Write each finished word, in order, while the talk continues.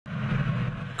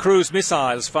Cruise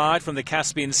missiles fired from the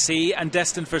Caspian Sea and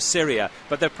destined for Syria,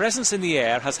 but their presence in the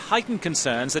air has heightened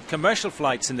concerns that commercial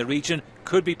flights in the region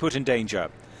could be put in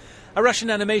danger. A Russian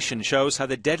animation shows how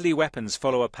the deadly weapons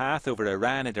follow a path over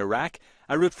Iran and Iraq,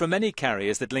 a route for many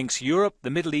carriers that links Europe, the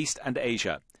Middle East and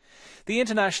Asia. The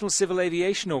International Civil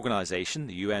Aviation Organization,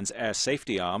 the UN's air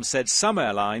safety arm, said some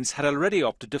airlines had already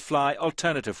opted to fly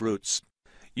alternative routes.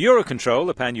 Eurocontrol,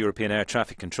 the pan-European air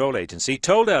traffic control agency,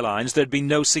 told airlines there had been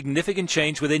no significant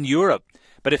change within Europe.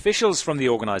 But officials from the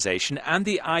organisation and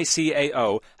the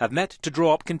ICAO have met to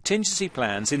draw up contingency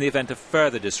plans in the event of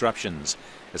further disruptions.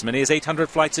 As many as 800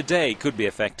 flights a day could be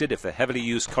affected if the heavily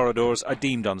used corridors are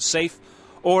deemed unsafe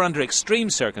or under extreme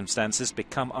circumstances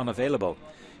become unavailable.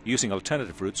 Using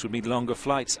alternative routes would mean longer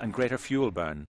flights and greater fuel burn.